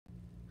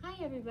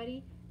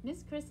everybody,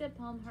 Miss Chris at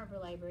Palm Harbor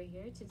Library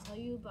here to tell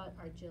you about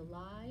our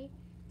July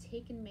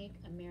Take and Make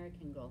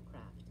American Girl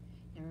craft.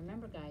 Now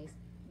remember guys,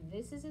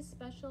 this is a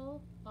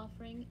special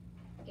offering.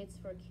 It's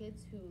for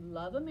kids who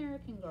love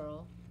American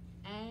Girl,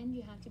 and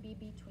you have to be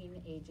between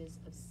the ages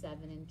of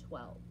 7 and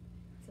 12.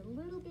 It's a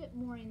little bit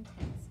more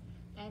intense.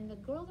 And the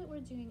girl that we're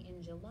doing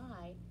in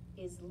July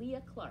is Lea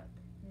Clark.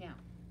 Now,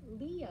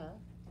 Lea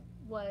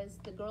was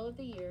the Girl of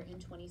the Year in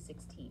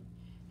 2016.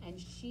 And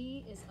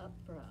she is up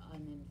for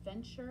an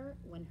adventure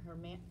when her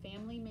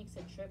family makes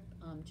a trip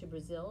to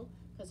Brazil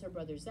because her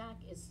brother Zach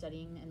is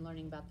studying and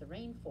learning about the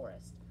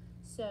rainforest.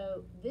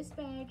 So this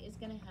bag is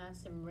going to have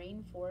some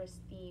rainforest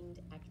themed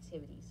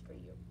activities for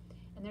you.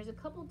 And there's a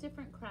couple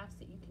different crafts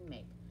that you can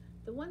make.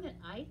 The one that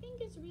I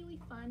think is really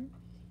fun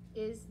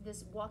is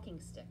this walking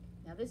stick.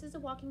 Now this is a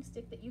walking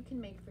stick that you can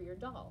make for your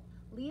doll.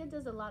 Lea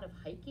does a lot of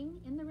hiking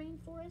in the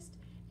rainforest,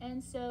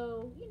 and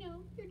so, you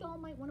know, your doll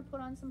might want to put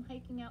on some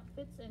hiking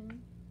outfits and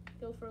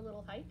go for a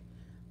little hike.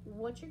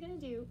 What you're going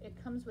to do, it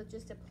comes with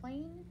just a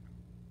plain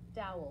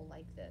dowel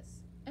like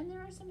this, and there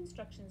are some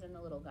instructions in the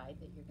little guide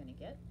that you're going to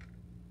get.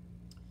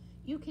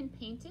 You can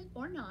paint it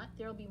or not.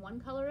 There will be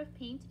one color of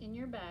paint in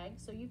your bag,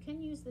 so you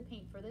can use the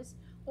paint for this,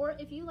 or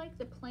if you like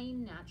the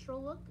plain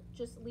natural look,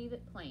 just leave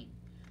it plain.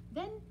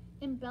 Then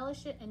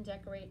embellish it and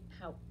decorate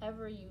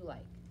however you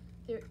like.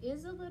 There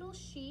is a little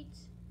sheet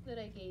that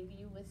I gave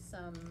you with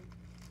some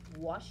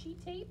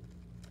washi tape,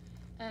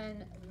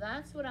 and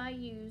that's what I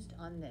used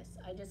on this.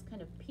 I just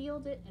kind of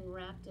peeled it and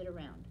wrapped it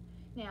around.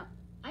 Now,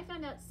 I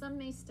found out some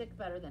may stick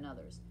better than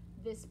others.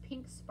 This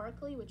pink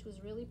sparkly, which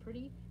was really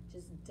pretty,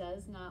 just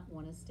does not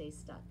want to stay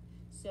stuck.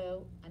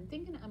 So I'm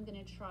thinking I'm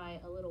going to try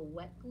a little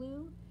wet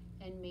glue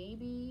and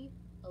maybe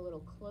a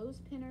little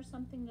clothespin or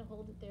something to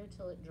hold it there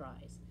till it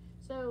dries.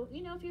 So,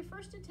 you know, if your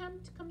first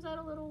attempt comes out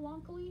a little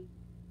wonkily,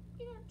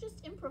 you know,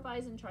 just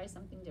improvise and try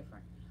something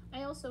different.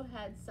 I also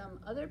had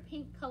some other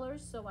paint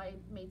colors, so I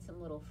made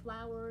some little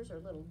flowers or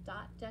little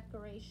dot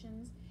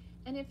decorations.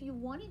 And if you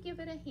want to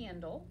give it a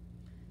handle,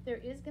 there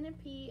is going to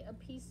be a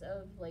piece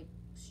of like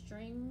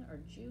string or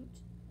jute.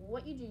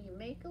 What you do, you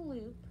make a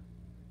loop,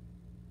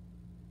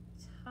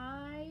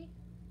 tie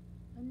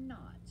a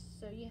knot.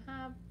 So you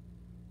have,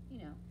 you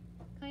know,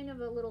 kind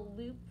of a little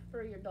loop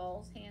for your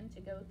doll's hand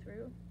to go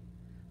through.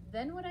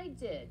 Then what I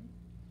did,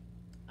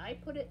 I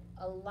put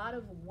a lot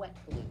of wet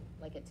glue,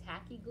 like a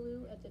tacky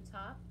glue at the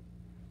top.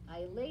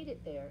 I laid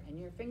it there,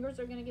 and your fingers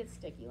are gonna get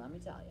sticky, let me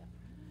tell you.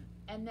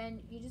 And then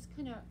you just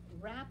kind of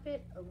wrap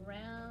it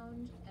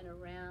around and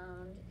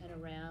around and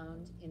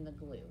around in the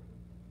glue.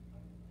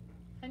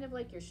 Kind of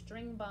like you're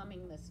string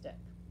bombing the stick.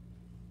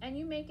 And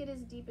you make it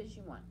as deep as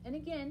you want. And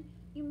again,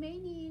 you may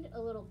need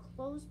a little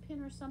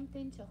clothespin or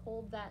something to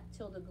hold that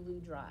till the glue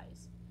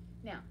dries.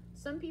 Now,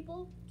 some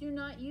people do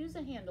not use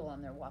a handle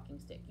on their walking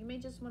stick. You may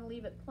just want to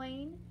leave it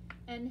plain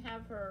and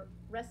have her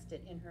rest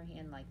it in her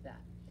hand like that.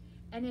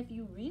 And if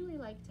you really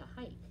like to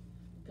hike,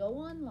 go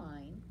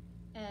online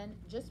and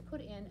just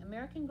put in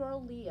American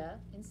Girl Lea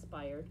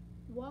inspired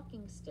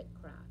walking stick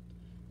craft.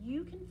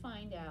 You can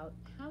find out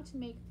how to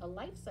make a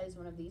life-size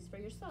one of these for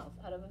yourself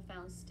out of a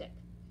found stick.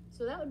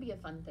 So that would be a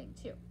fun thing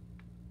too.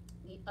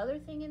 The other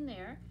thing in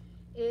there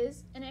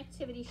is an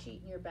activity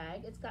sheet in your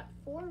bag. It's got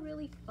 4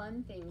 really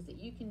fun things that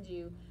you can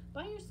do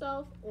by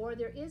yourself, or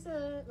there is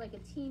like a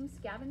team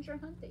scavenger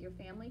hunt that your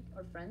family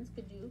or friends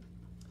could do.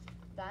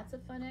 That's a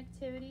fun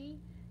activity.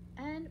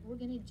 And we're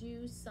gonna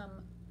do some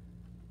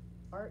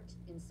art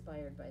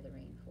inspired by the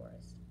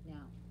rainforest.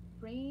 Now,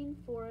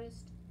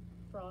 rainforest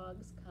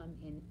frogs come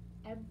in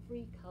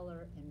every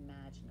color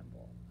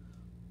imaginable.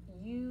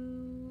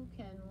 You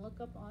can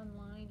look up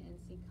online and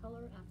see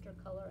color after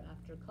color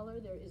after color.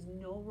 There is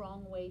no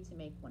wrong way to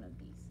make one of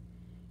these.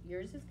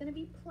 Yours is going to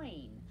be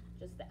plain,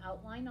 just the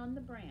outline on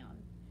the brown.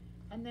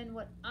 And then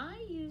what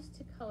I used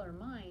to color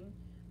mine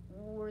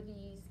were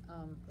these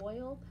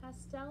oil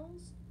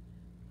pastels.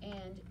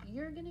 And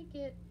you're going to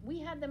get, we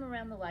had them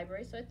around the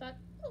library, so I thought,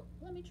 oh,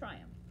 let me try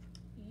them.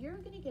 You're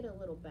going to get a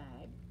little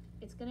bag.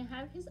 It's going to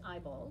have his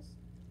eyeballs.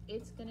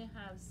 It's going to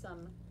have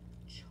some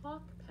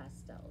chalk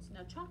pastels.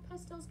 Now chalk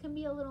pastels can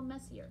be a little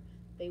messier.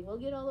 They will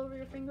get all over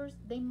your fingers.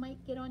 They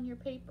might get on your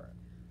paper,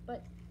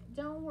 but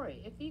don't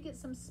worry. If you get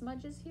some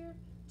smudges here,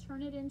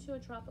 turn it into a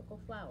tropical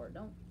flower.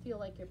 Don't feel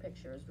like your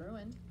picture is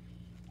ruined.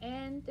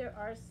 And there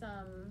are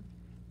some,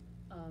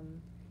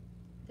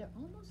 they're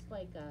almost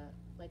like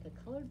a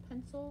colored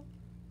pencil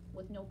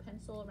with no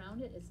pencil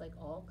around it. It's like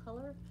all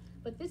color,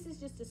 but this is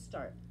just a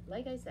start.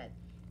 Like I said,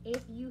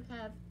 if you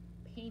have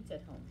paint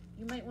at home,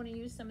 you might want to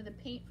use some of the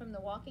paint from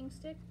the walking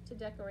stick to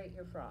decorate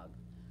your frog.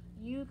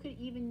 You could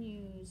even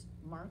use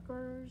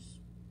markers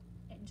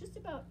and just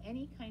about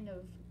any kind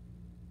of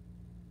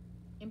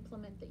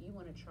implement that you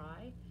want to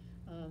try.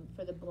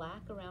 For the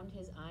black around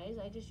his eyes,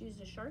 I just used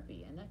a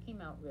Sharpie and that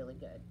came out really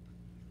good.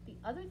 The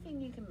other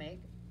thing you can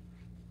make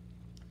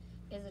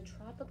is a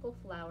tropical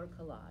flower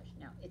collage.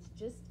 Now it's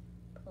just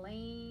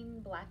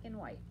plain black and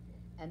white,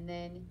 and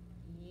then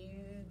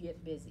you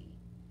get busy.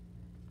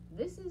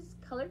 This is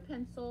colored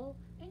pencil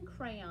and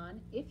crayon.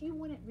 If you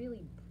want it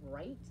really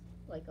bright,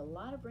 like a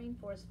lot of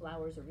rainforest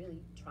flowers are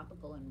really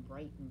tropical and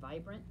bright and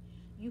vibrant,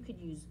 you could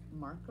use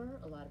marker,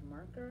 a lot of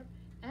marker,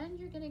 and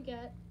you're gonna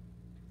get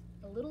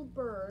a little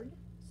bird.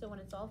 So when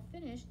it's all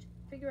finished,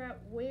 figure out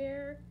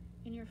where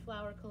in your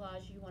flower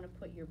collage you want to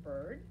put your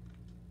bird.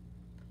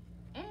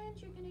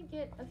 And you're gonna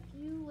get a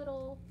few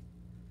little,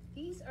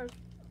 these are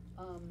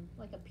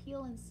like a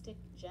peel and stick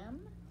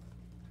gem.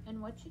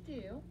 And what you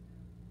do,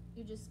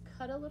 you just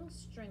cut a little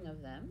string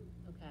of them,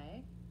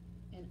 okay?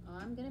 And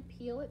I'm gonna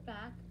peel it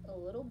back a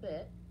little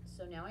bit.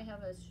 So now I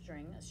have a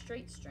string, a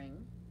straight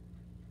string.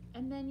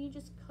 And then you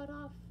just cut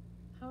off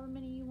however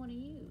many you want to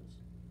use.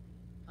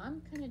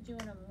 I'm kind of doing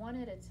them one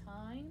at a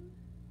time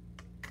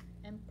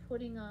and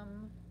putting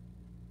them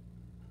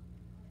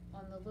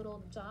on the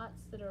little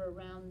dots that are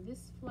around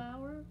this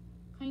flower,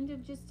 kind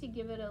of just to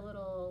give it a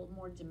little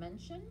more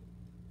dimension.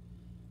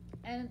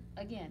 And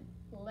again,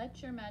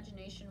 let your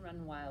imagination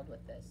run wild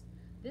with this.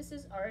 This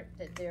is art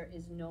that there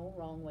is no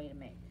wrong way to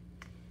make.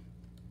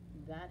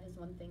 That is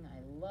one thing I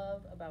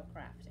love about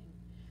crafting.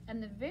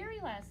 And the very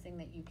last thing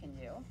that you can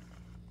do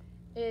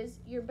is,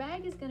 your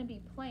bag is going to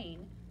be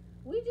plain.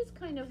 We just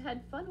kind of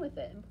had fun with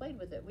it and played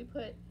with it. We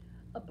put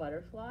a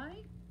butterfly,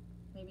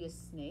 maybe a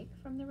snake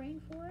from the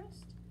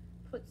rainforest,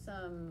 put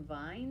some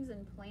vines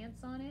and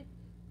plants on it.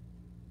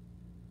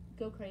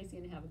 Go crazy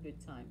and have a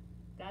good time.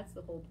 That's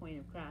the whole point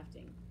of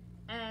crafting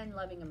and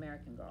loving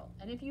American Girl.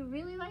 And if you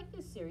really like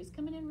this series,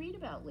 come in and read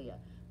about Lea.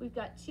 We've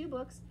got 2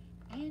 books,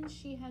 and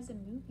she has a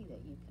movie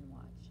that you can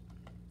watch.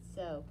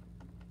 So,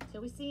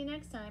 till we see you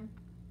next time,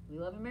 we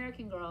love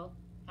American Girl.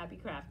 Happy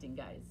crafting,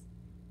 guys.